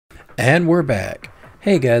And we're back.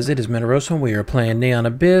 Hey guys, it is Menteroso and we are playing Neon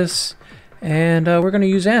Abyss. And we're going to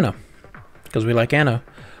use Anna. Because we like Anna.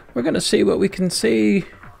 We're going to see what we can see.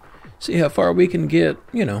 See how far we can get.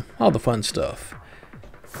 You know, all the fun stuff.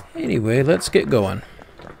 Anyway, let's get going.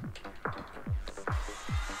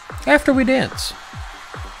 After we dance.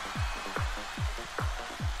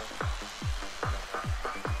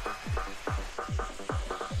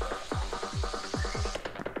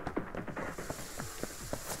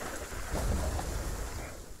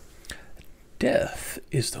 Death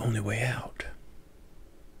is the only way out.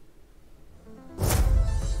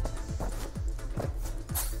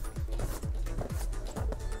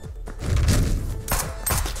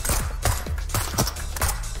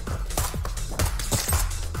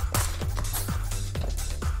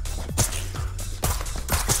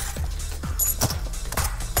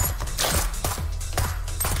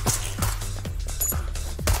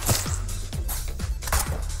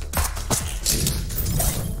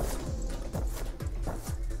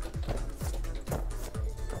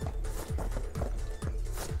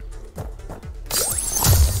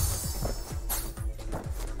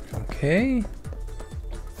 Okay.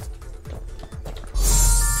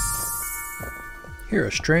 Hear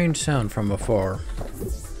a strange sound from afar.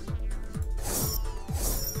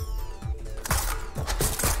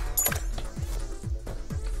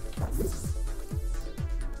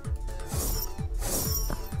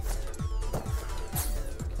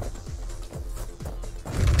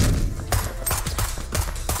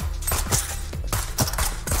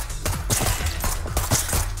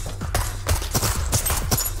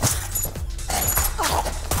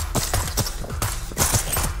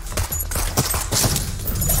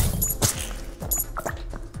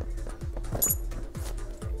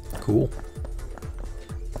 Cool.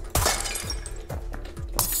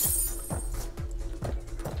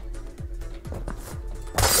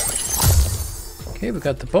 Okay, we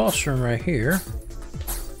got the boss room right here.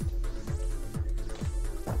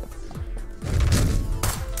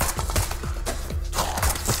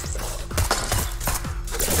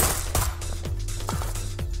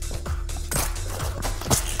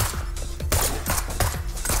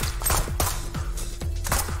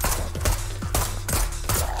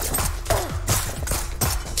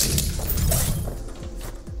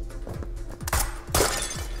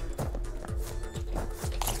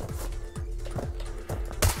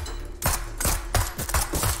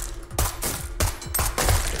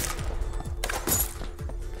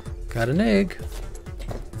 Got an egg.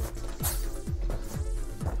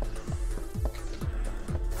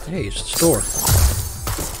 Hey, it's the store.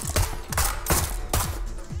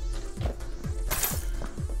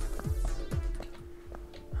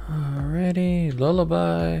 Alrighty,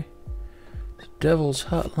 lullaby. The devil's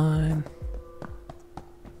hotline.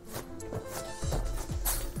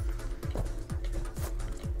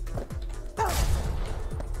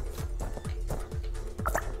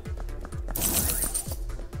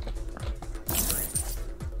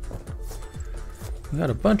 We got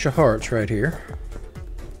a bunch of hearts right here.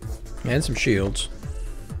 And some shields.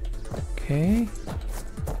 Okay.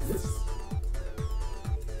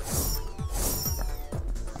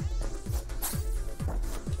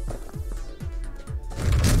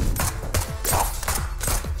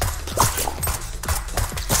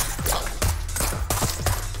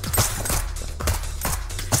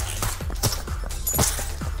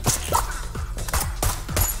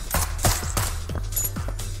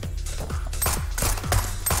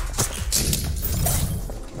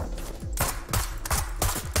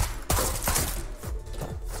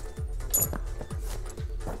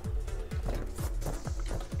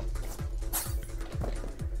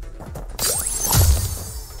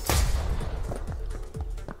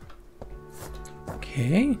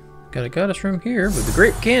 Okay, got a goddess room here with the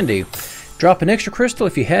grape candy. Drop an extra crystal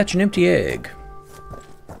if you hatch an empty egg.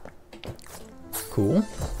 Cool.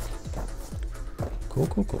 Cool,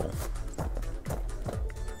 cool, cool.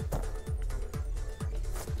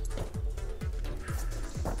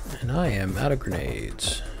 And I am out of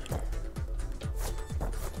grenades.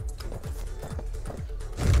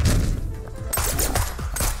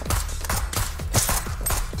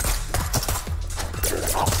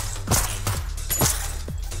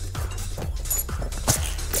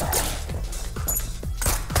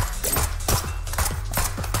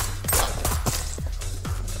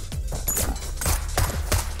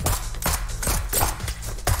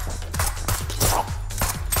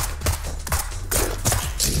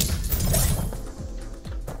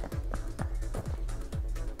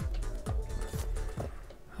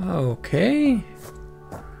 Okay.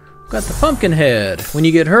 Got the pumpkin head. When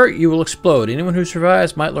you get hurt, you will explode. Anyone who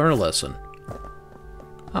survives might learn a lesson.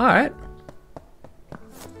 All right.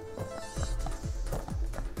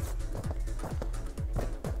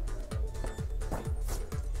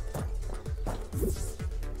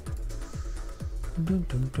 Dun,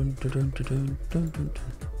 dun, dun, dun, dun, dun, dun, dun, dun.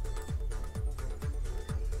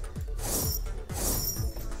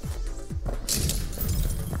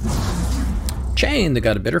 Chain, they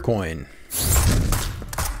got a bitter coin.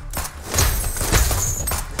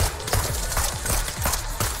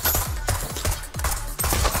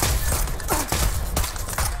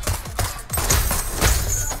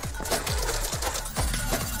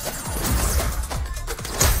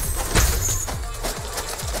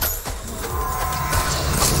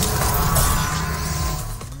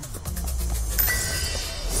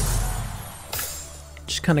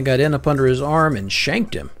 Just kind of got in up under his arm and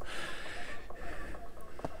shanked him.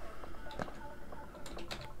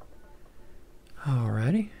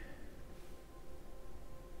 Alrighty.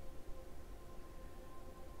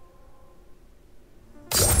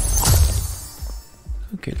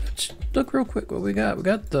 Okay, let's look real quick what we got. We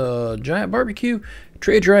got the giant barbecue.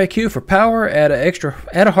 Trade your IQ for power. Add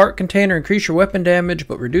a heart container. Increase your weapon damage,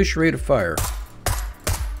 but reduce your rate of fire.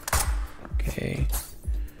 Okay,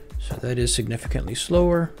 so that is significantly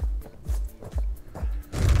slower.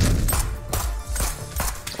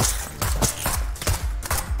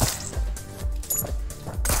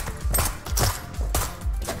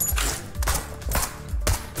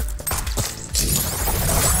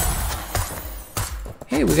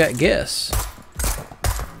 Hey, we got guess.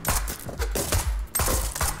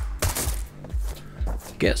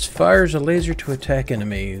 Guess fires a laser to attack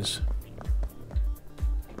enemies.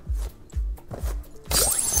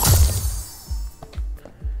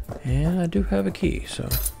 And I do have a key, so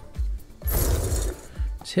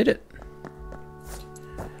let's hit it.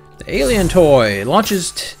 The alien toy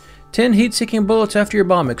launches 10 heat-seeking bullets after your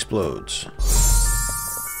bomb explodes.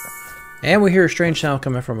 And we hear a strange sound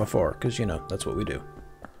coming from afar, because, you know, that's what we do.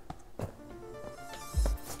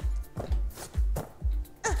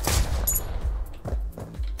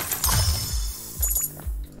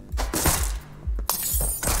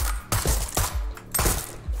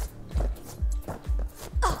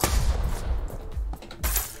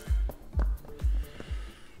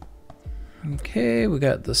 Okay, we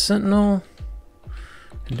got the Sentinel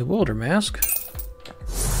and the Welder Mask.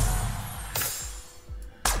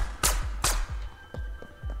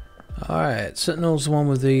 Alright, Sentinel's the one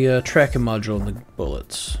with the tracking module and the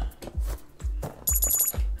bullets.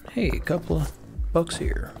 Hey, a couple of bucks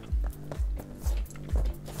here.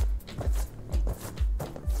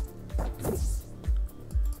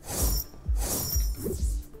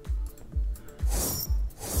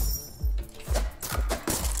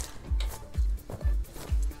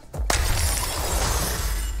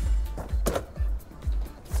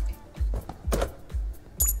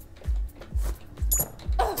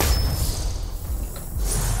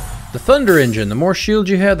 The Thunder Engine. The more shields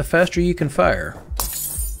you have, the faster you can fire.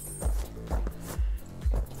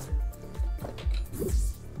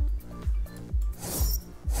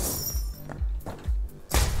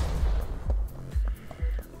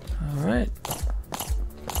 Alright.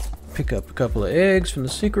 Pick up a couple of eggs from the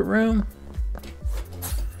secret room.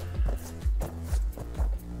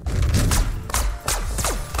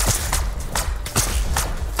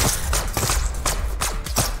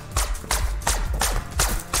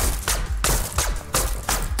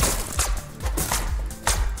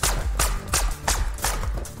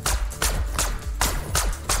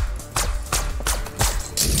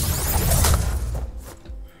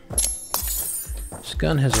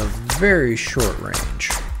 Gun has a very short range.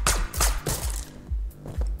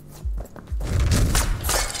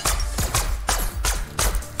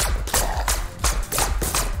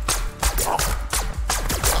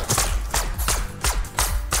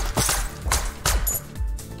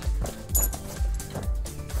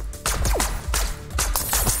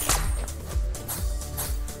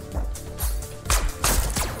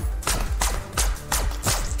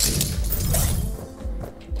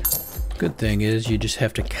 Good thing is you just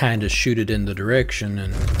have to kind of shoot it in the direction,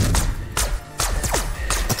 and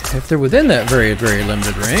if they're within that very, very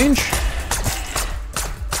limited range,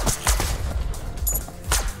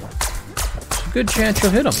 there's a good chance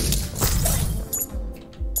you'll hit them.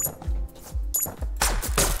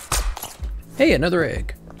 Hey, another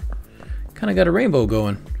egg. Kind of got a rainbow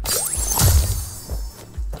going.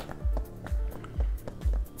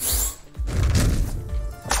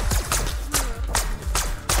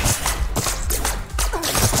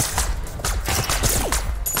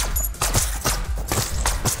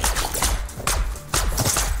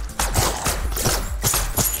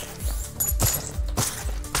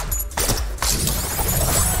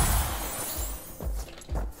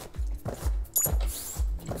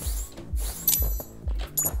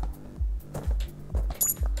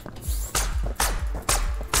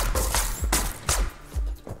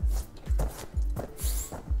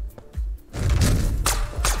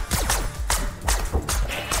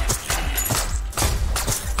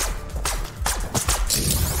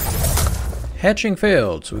 Hatching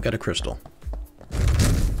failed, so we got a crystal.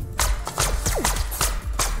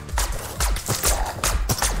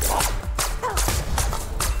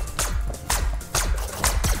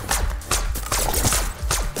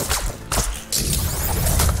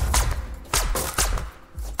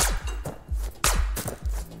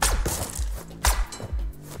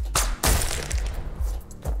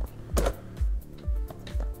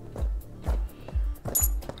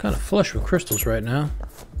 Kind of flush with crystals right now.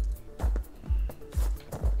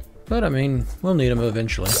 But I mean, we'll need them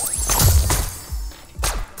eventually.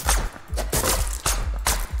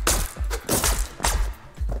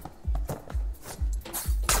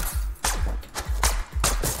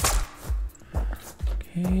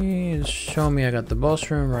 Okay, just show me I got the boss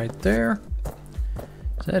room right there.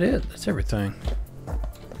 Is that it? That's everything.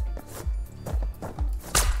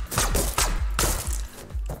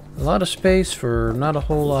 A lot of space for not a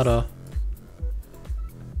whole lot of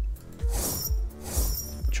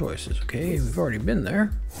choices. Okay, we've already been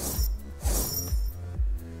there.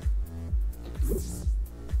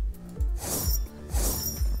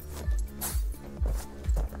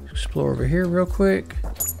 Explore over here real quick.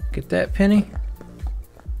 Get that penny.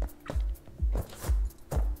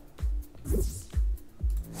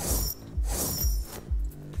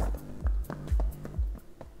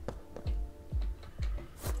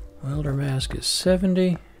 Welder mask is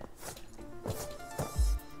 70.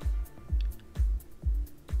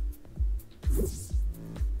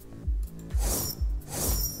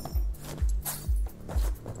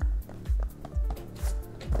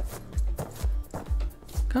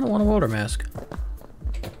 Kind of want a welder mask.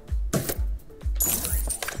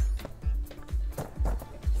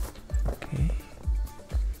 Okay.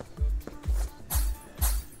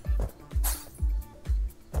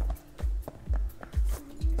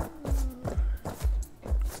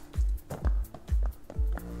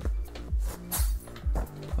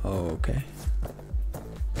 Okay.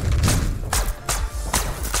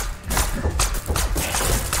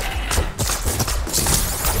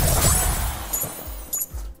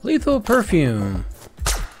 Lethal perfume.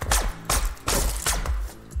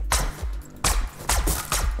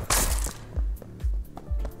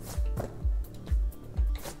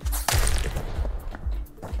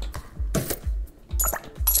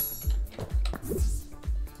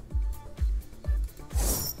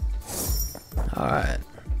 All right.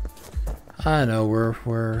 I know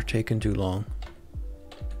we're taking too long.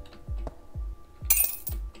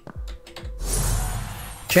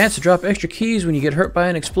 Chance to drop extra keys when you get hurt by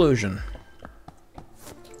an explosion.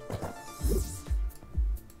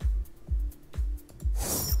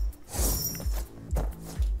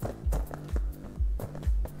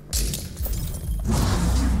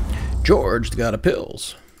 George got a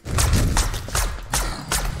pills.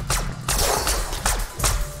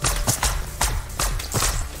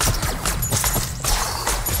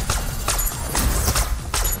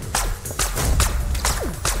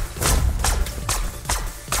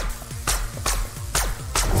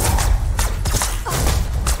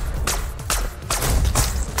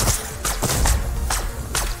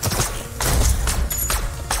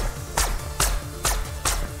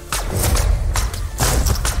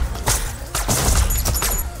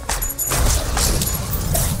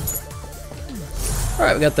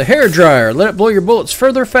 Alright, we got the hair dryer. Let it blow your bullets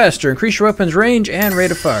further, faster. Increase your weapon's range and rate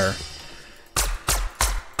of fire.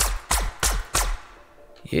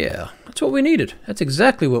 Yeah, that's what we needed. That's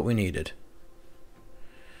exactly what we needed.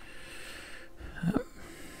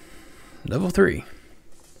 Level 3.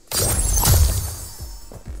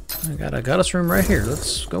 I got a goddess room right here.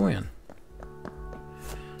 Let's go in.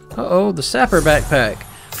 Uh-oh, the sapper backpack.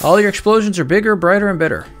 All your explosions are bigger, brighter, and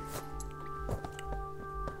better.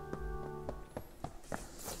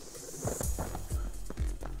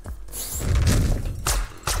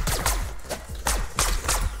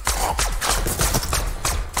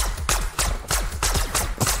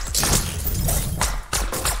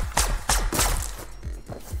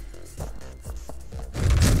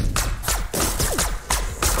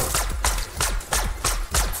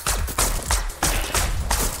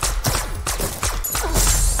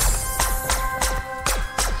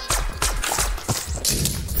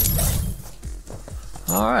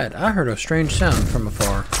 Alright, I heard a strange sound from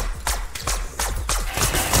afar.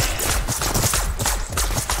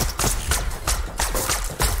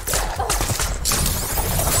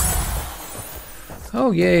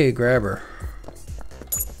 Oh yay, grabber.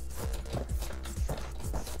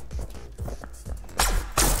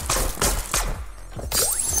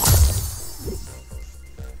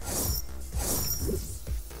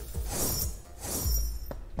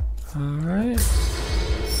 Alright.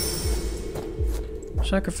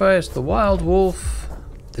 Sacrifice the wild wolf,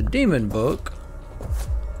 the demon book,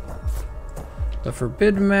 the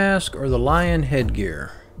forbidden mask, or the lion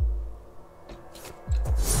headgear.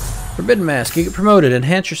 Forbidden mask. You get promoted.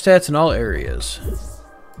 Enhance your stats in all areas.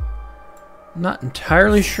 Not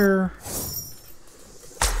entirely sure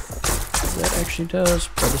what that actually does,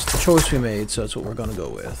 but it's the choice we made, so that's what we're going to go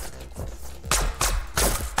with.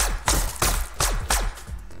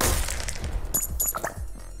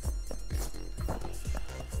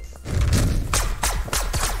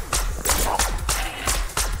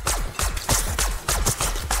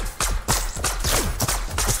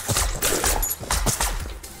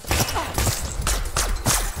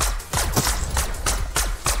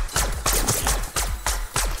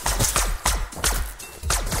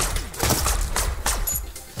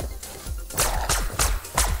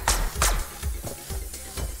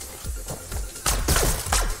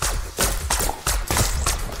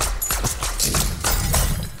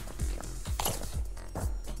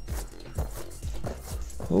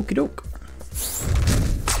 Okie doke.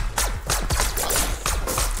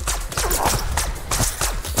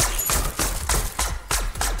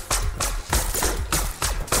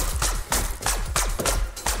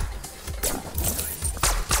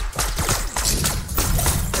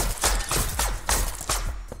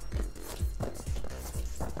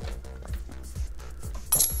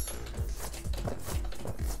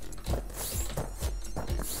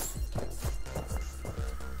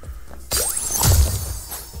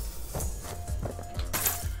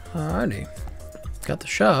 Alrighty, got the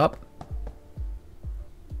shop.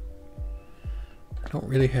 I don't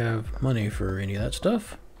really have money for any of that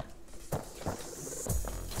stuff.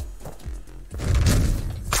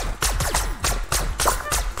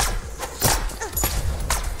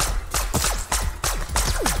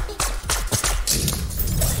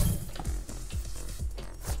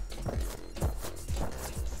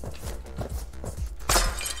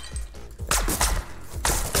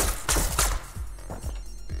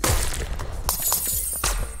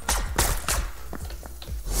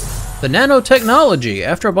 The nanotechnology.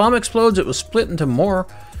 After a bomb explodes, it was split into more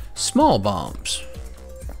small bombs.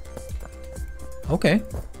 Okay.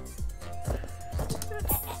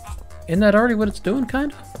 Isn't that already what it's doing,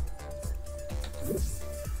 kind of?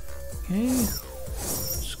 Okay.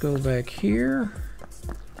 Let's go back here.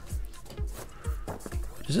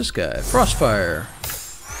 What is this guy? Frostfire.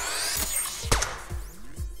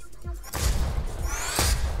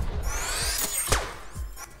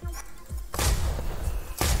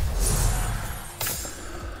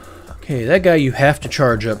 Okay, that guy you have to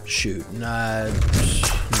charge up to shoot. Nah,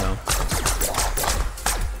 no.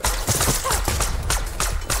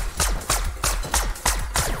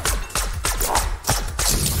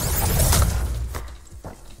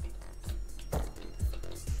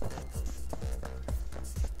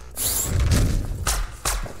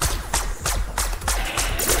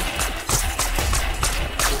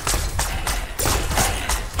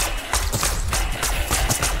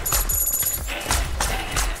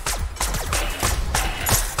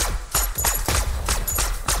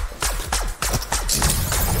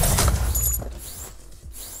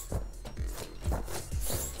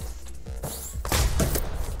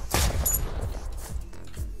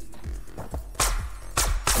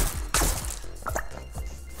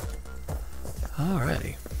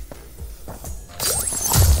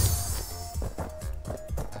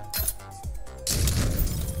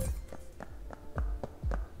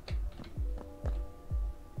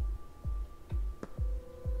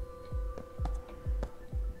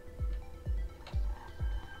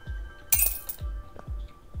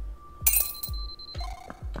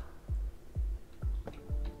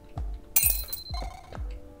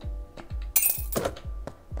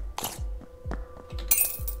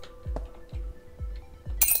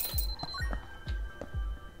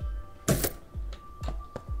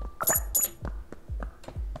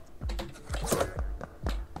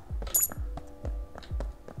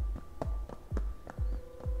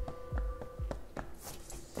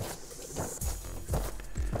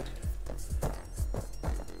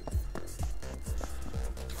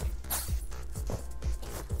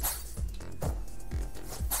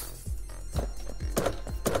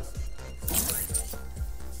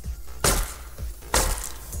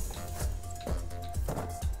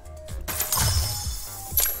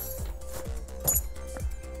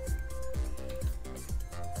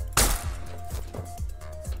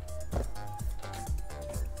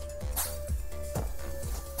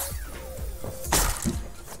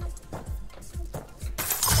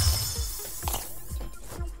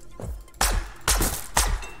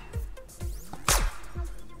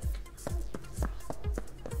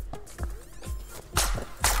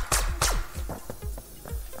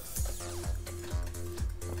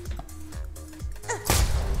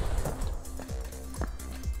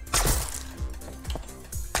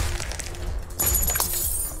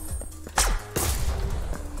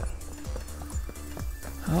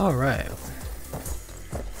 All right.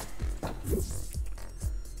 I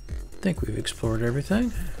think we've explored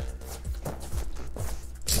everything.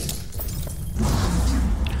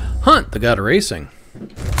 Hunt the god of racing.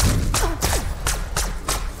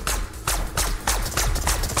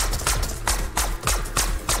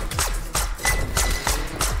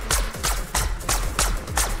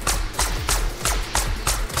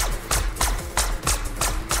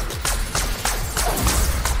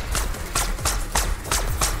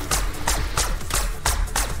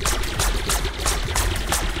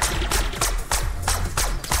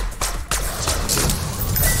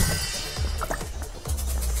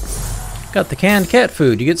 Got the canned cat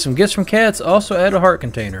food. You get some gifts from cats. Also add a heart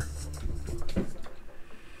container.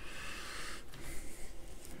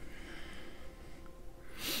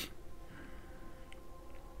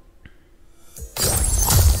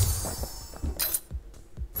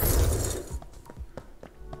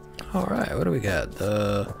 Alright, what do we got?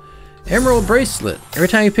 The Emerald Bracelet. Every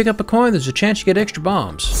time you pick up a coin, there's a chance you get extra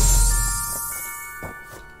bombs.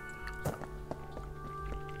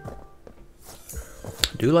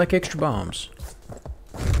 Do like extra bombs.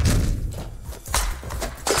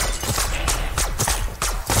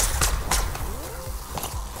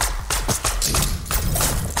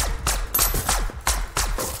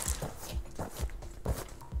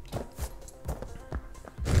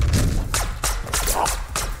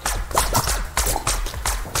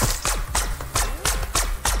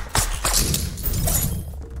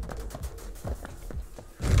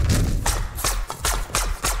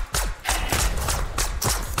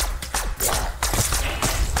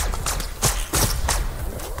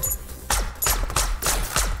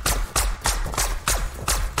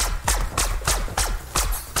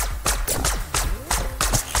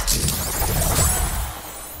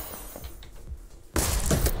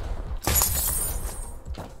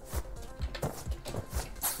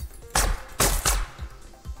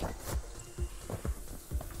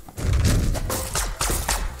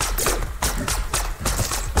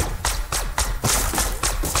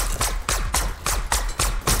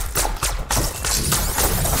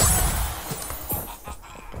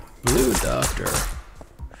 Blue Doctor.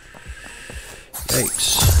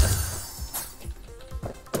 Yikes.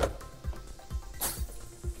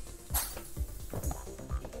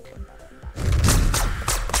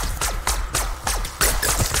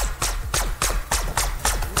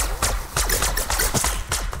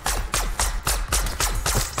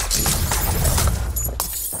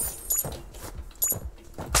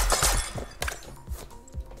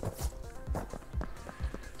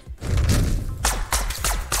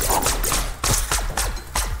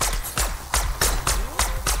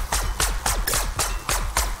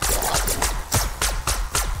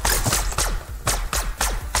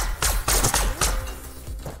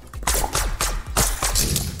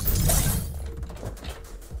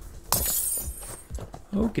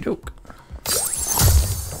 Okie doke.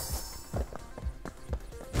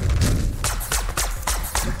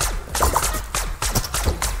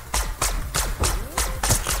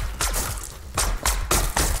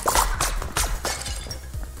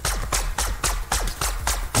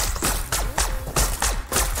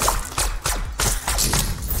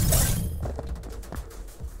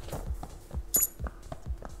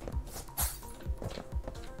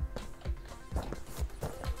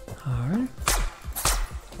 All right.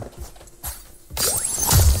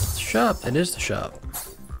 Shop. It is the shop.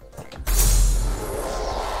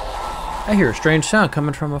 I hear a strange sound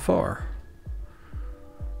coming from afar.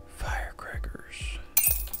 Firecrackers.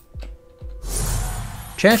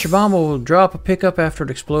 Chance your bomb will drop a pickup after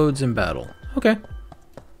it explodes in battle. Okay.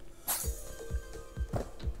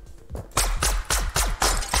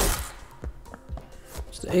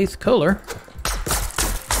 It's the 8th color.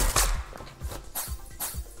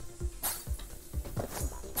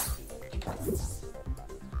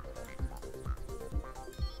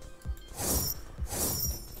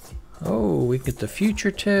 Oh, we get the Future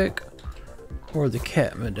Tech or the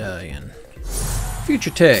Cat Medallion. Future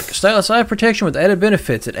Tech. Stylus eye protection with added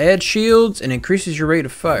benefits. It adds shields and increases your rate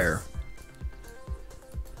of fire.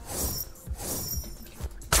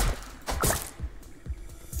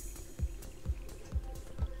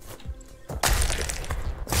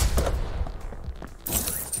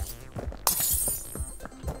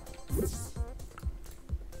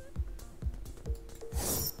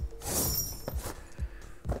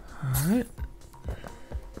 Alright.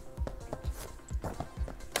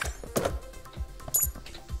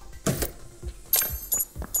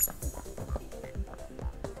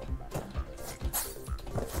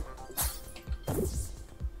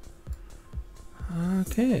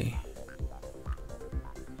 Okay.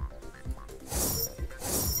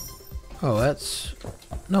 Oh, that's...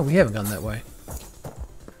 No, we haven't gone that way.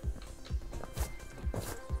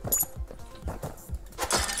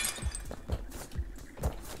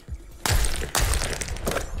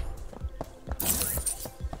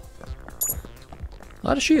 A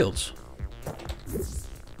lot of shields.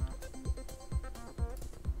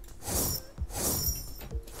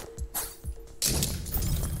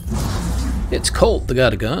 It's Colt, the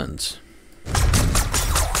god of guns.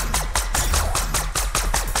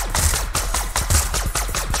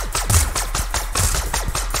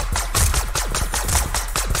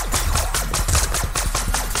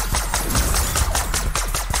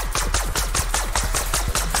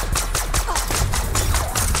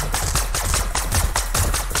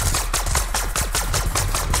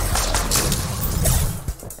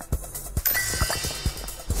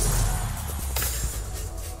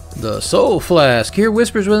 The soul flask. Hear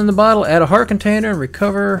whispers within the bottle. Add a heart container and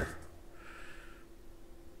recover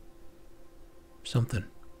something.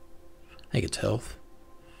 I think it's health.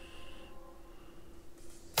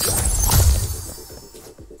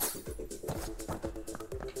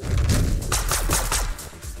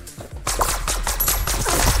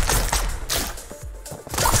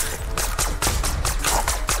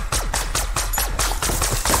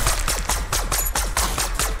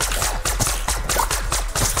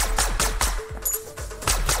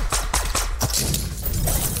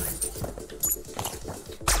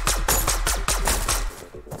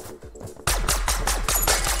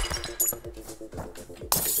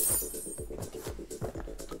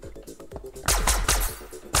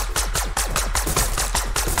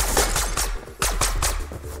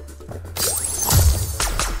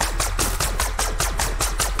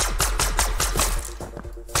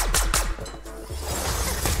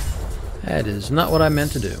 That is not what I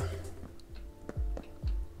meant to do.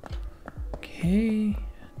 Okay,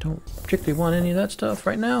 don't particularly want any of that stuff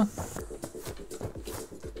right now.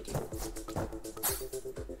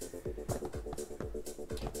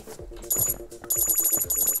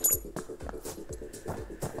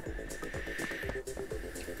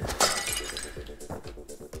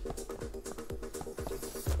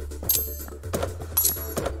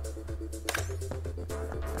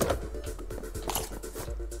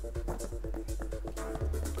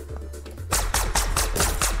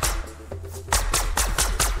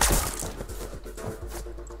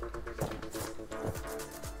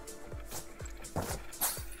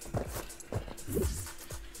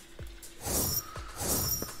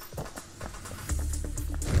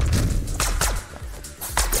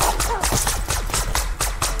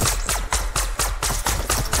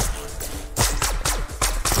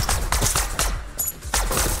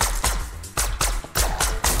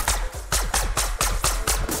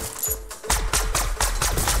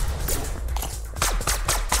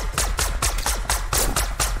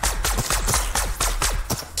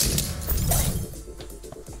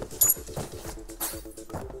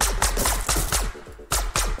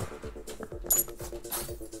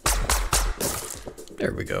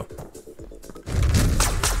 There we go.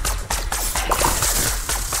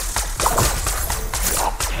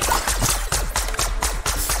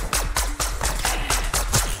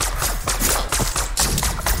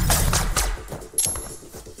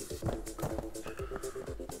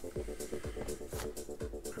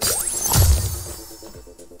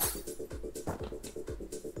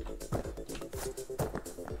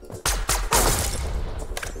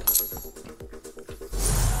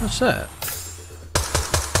 What's that?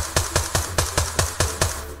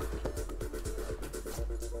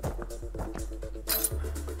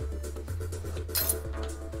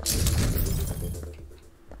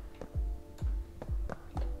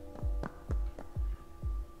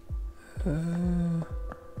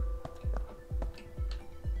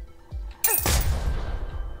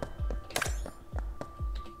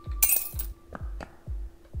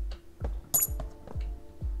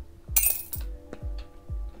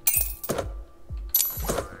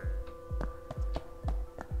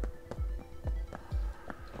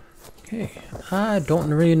 Okay, I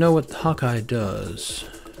don't really know what Hawkeye does.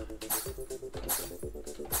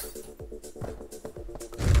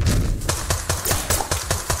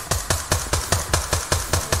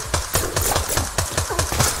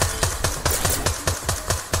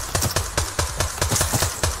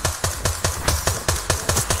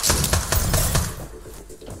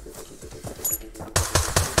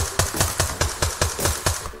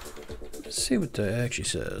 Let's see what that actually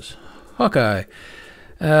says. Hawkeye.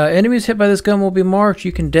 Enemies hit by this gun will be marked.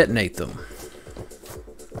 You can detonate them.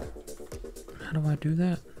 How do I do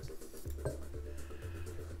that?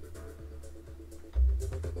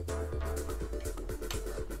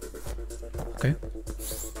 Okay.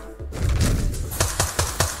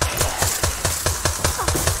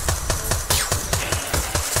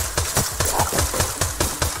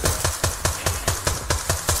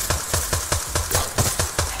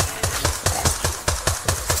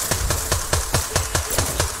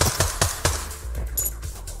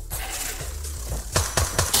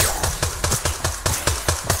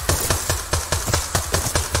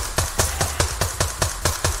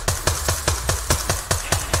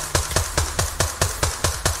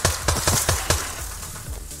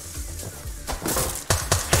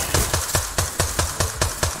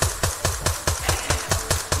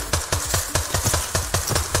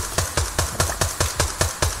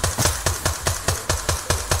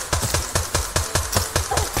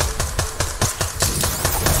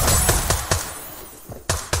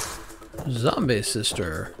 zombie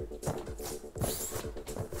sister.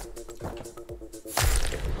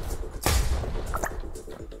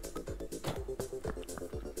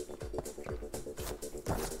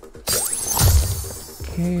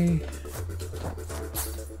 Okay.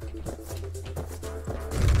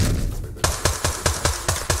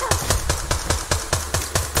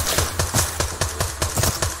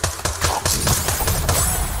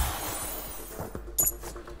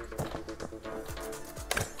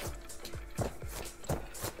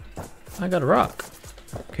 I got a rock.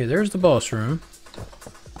 Okay, there's the boss room.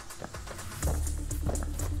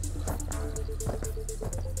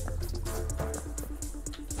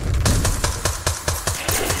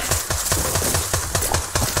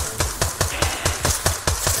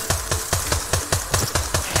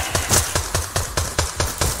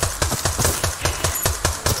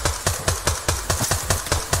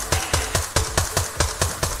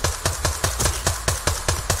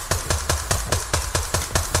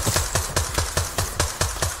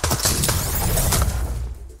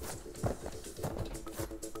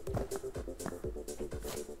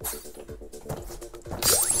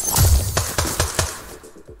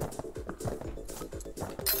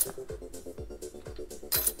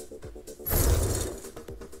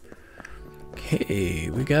 Okay,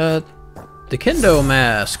 we got the Kendo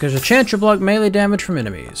Mask. There's a chance you'll block melee damage from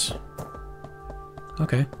enemies.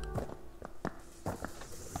 Okay.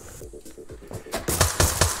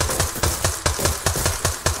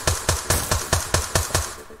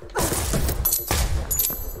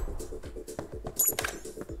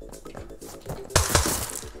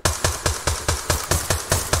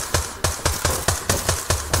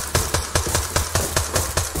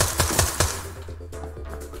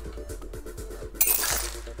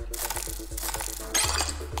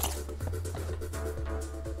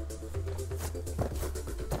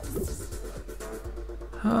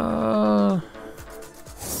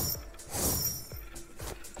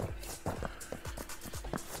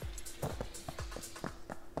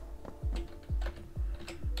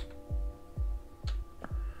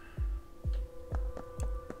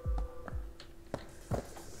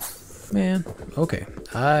 Man, okay.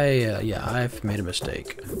 Yeah, I've made a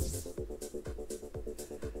mistake.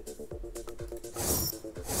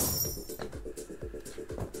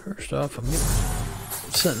 First off, I'm getting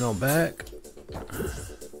Sentinel back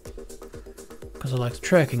because I like the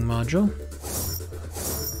tracking module.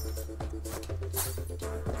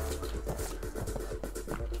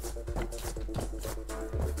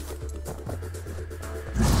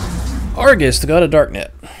 Argus, the god of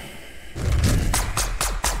Darknet.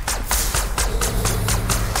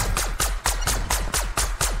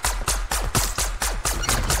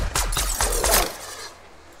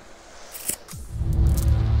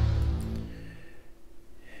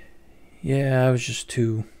 Yeah, I was just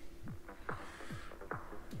too...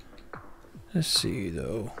 Let's see,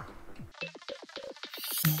 though.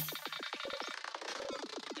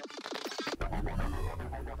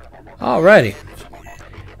 Alrighty.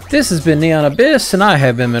 This has been Neon Abyss, and I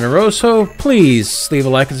have been Menteroso. Please leave a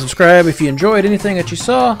like and subscribe if you enjoyed anything that you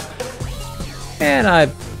saw. And I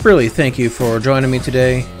really thank you for joining me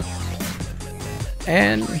today.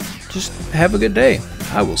 And just have a good day.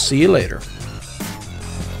 I will see you later.